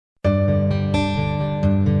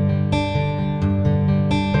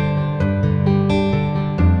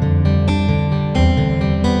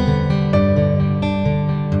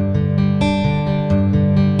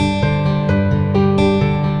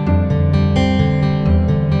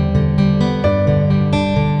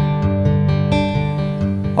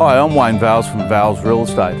Hi, I'm Wayne Vowles from Vowles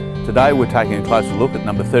Realestate. Today we're taking a closer look at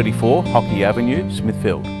number 34 Hockey Avenue,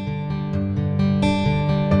 Smithfield.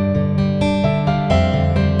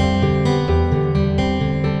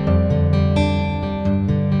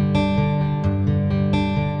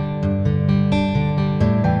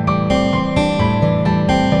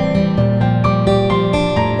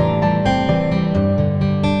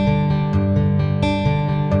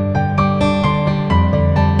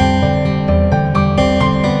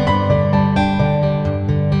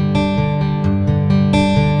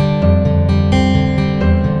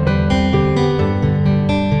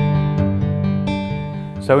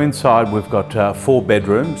 So inside we've got 4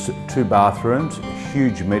 bedrooms, 2 bathrooms, a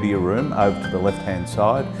huge media room over to the left hand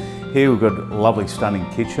side. Here we've got a lovely stunning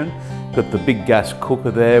kitchen, got the big gas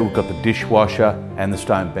cooker there, we've got the dishwasher and the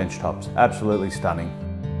stone bench tops. Absolutely stunning.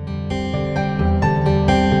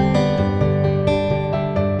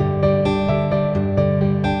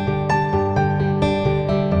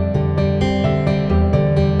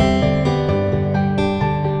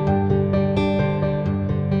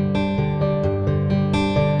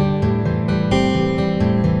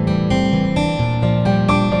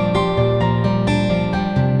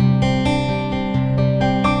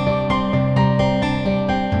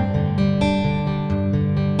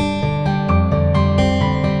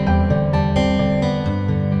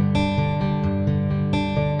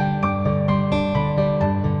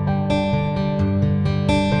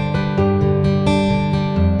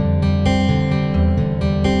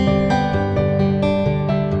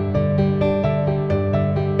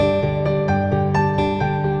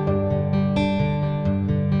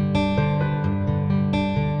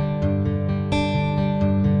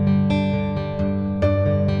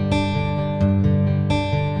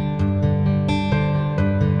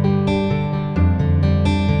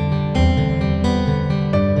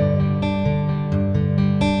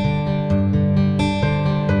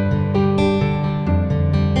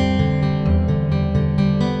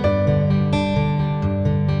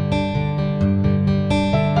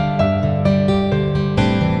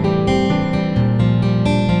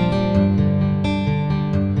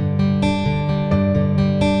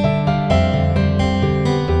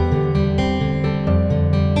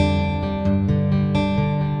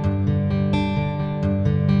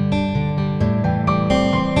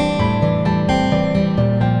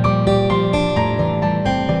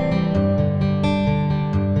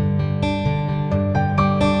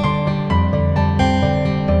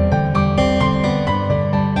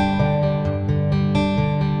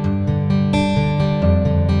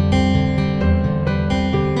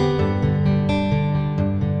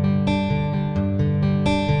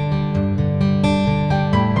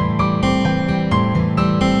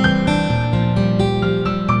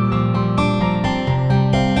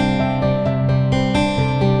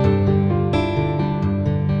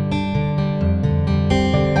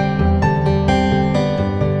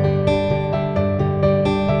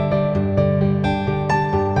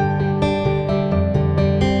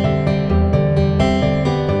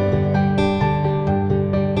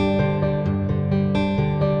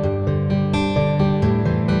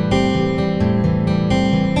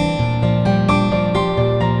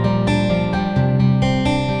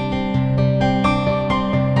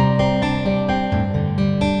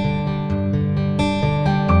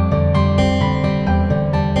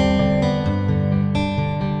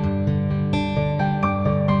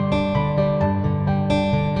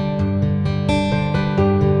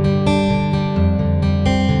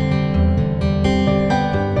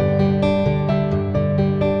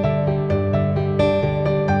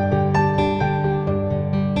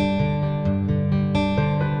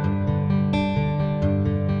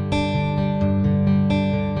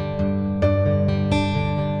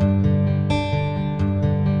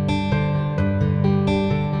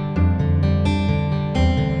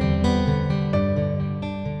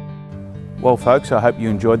 Well folks, I hope you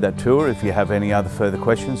enjoyed that tour. If you have any other further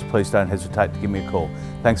questions, please don't hesitate to give me a call.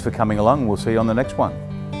 Thanks for coming along. We'll see you on the next one.